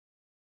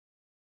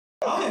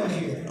I am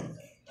here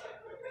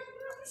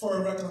for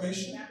a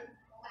reclamation.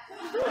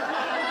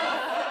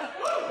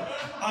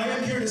 I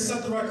am here to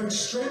set the record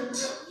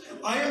straight.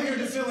 I am here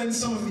to fill in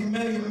some of the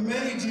many,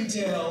 many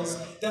details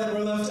that were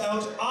left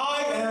out.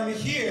 I am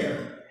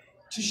here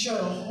to shed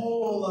a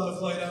whole lot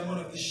of light on one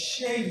of the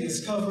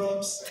shadiest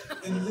cover-ups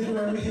in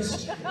literary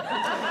history. And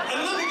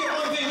let me get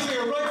one thing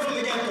clear right from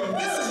the get-go.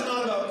 This is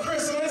not about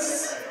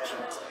Christmas.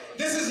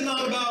 This is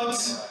not about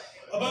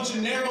a bunch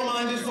of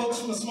narrow-minded folks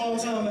from a small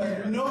town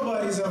that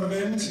nobody's ever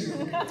been to.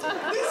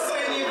 This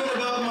ain't even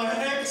about my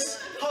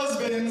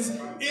ex-husband's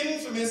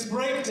infamous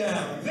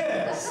breakdown.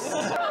 This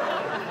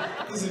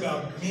is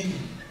about me.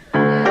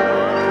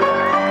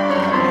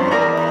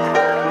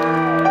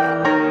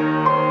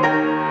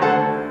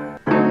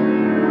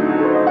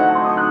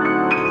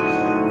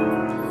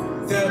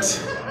 That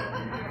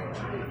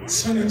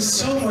spending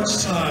so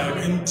much time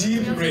in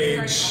deep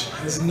rage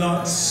has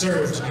not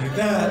served me.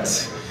 That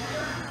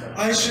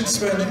I should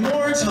spend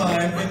more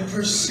time in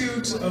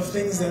pursuit of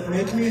things that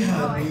make me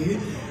happy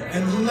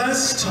and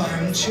less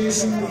time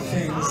chasing the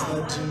things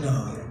that do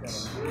not.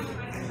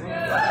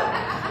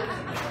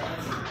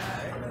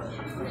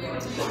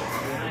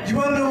 You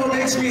want to know what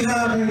makes me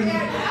happy?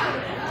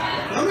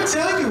 I'm going to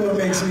tell you what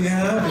makes me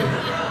happy.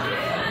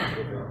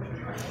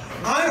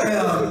 I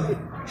am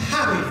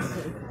happy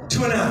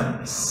to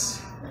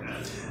announce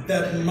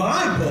that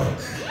my book,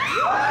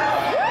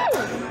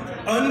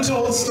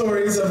 Untold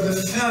Stories of the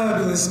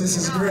Fabulous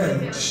Mrs.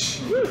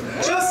 Grinch,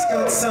 just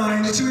got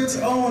signed to its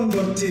own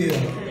book deal.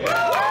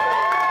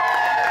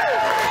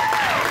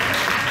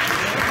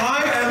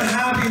 I am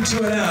happy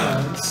to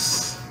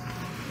announce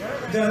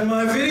that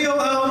my video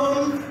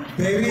album,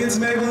 Baby It's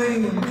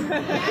Mabeline,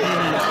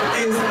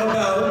 is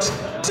about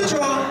to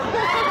drop.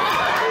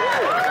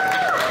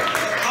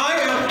 I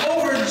am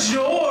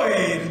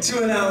overjoyed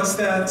to announce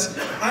that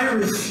I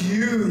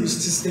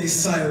refuse to stay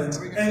silent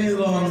any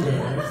longer,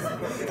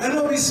 and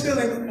will be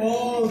spilling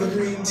all the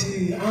green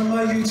tea on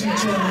my YouTube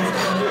channel, of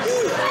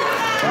course.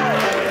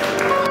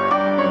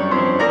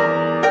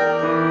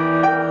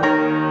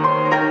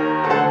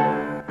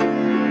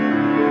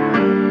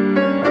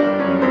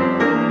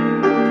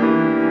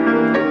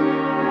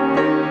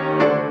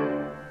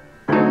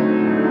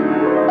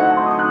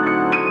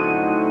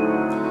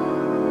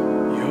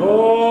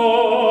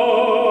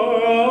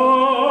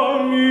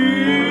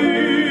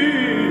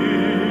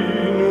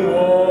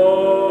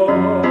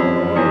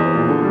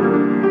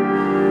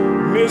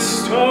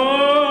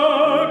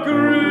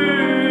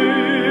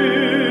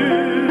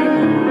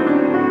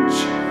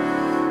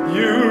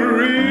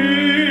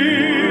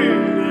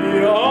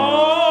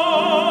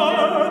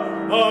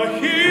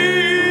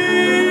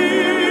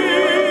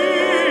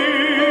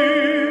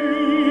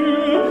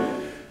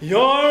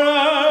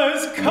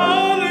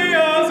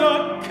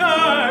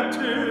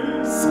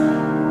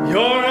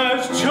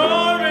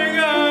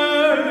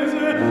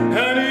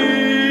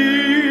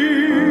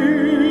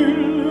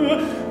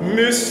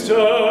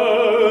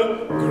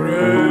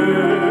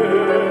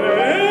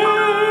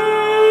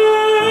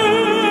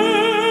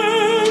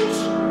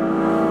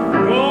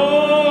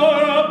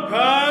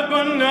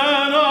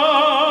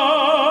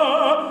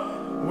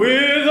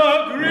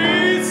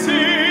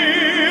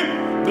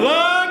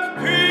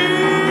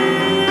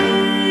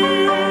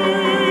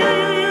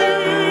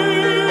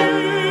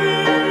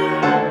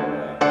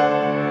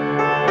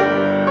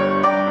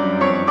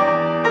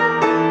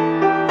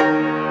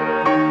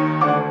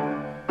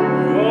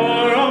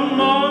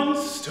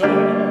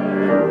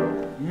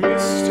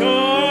 Mr.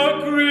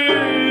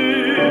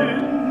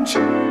 Grinch,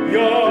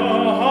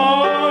 you're